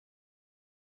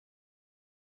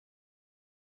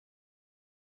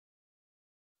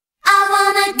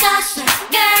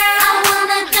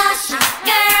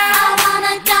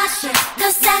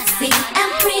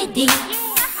pretty.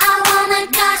 I wanna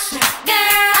gush it,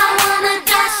 girl. I wanna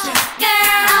gush it,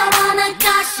 girl. I wanna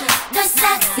gush it. The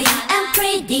sexy and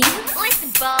pretty. Listen,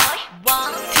 boy.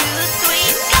 1, 2, 3,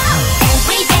 go.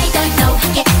 Every day 널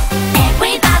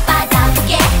every 바바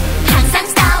다보게 항상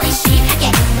스타일리시하게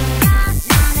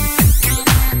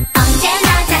언제나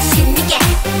자신 있게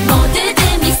모두들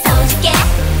미소 짓게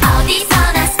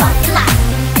어디서나 스포트라이트.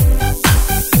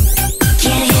 Get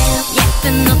it.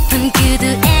 예쁜 높은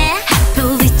구두에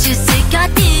블리츠을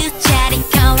거듭 차린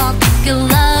컬러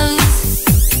글로우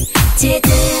제드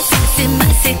섹스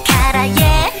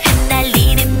마스카라에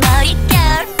흩날리는 너의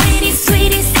girl Pretty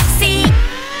sweetie sexy.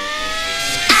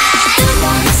 I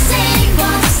wanna say,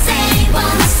 wanna say,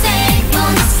 wanna say,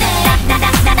 wanna say.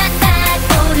 나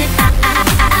오늘 stop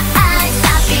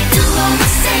it. Do wanna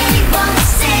say, wanna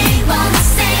say, wanna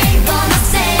say, wanna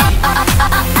say.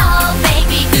 Oh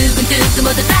baby. 두근두근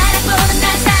모두 바라보는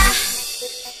나사.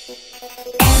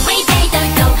 Every day 널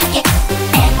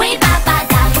every 바바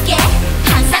다보게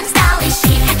항상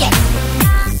스타일리시하게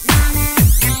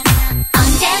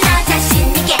언제나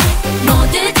자신 있게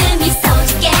모두들 미소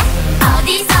짓게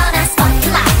어디서나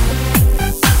스포트라이트.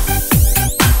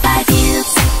 Perfume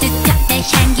따뜻한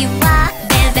향기와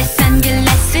벨벳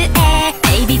선글라스에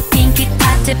베이비 핑크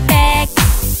토트백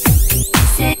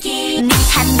스키 네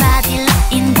한마디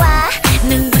라인과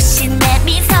눈부신 내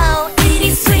미소 Pretty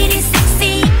sweetie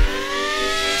sexy.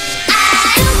 I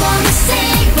wanna say,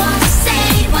 wanna say,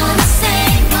 wanna say,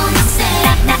 wanna say.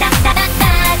 나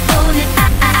오늘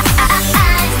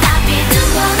stop it. Do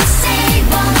wanna say,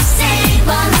 wanna say,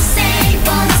 wanna say,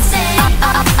 wanna say.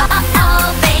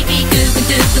 Oh baby.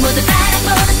 두근두근 모두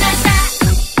바라보는 나사.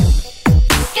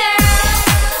 Girl,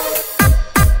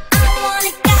 I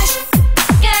wanna gush,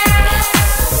 girl.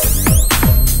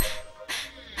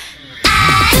 I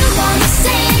wanna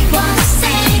say, wanna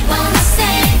say, wanna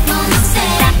say, wanna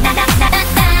say. 나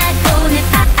오늘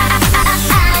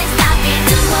stop it.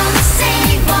 Do wanna say,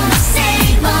 wanna say,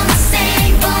 wanna say,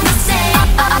 wanna say.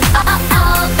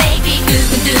 Oh baby.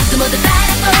 두근두근 모두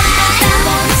바라보는 I 나사.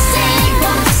 wanna say,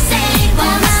 wanna say,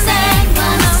 wanna say,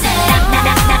 wanna say.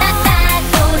 나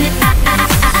오늘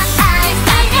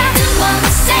stop it. Do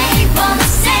wanna say, wanna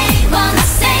say, wanna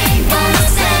say, wanna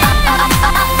say.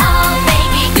 Oh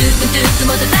baby. 두근두근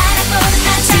모두 바라보는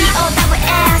나사.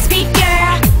 G-O-W-S-B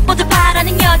girl 모두 바라는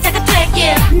여자가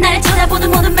되길 나를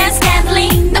쳐다보는 모든 man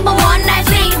standing number one night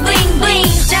bling bling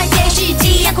bling 절대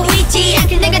쉬지 않고 있지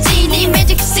않길 내가 지닌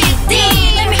magic city.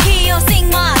 Let me hear you sing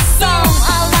my song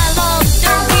all night long.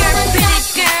 Don't be a pretty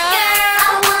girl.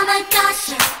 I wanna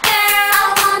gush it, girl. I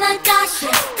wanna gush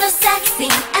it, the sexy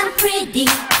and pretty.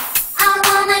 I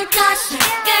wanna gush it,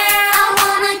 girl. I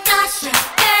wanna gush it,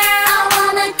 girl. I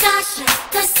wanna gush it,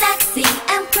 the sexy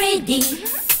and pretty.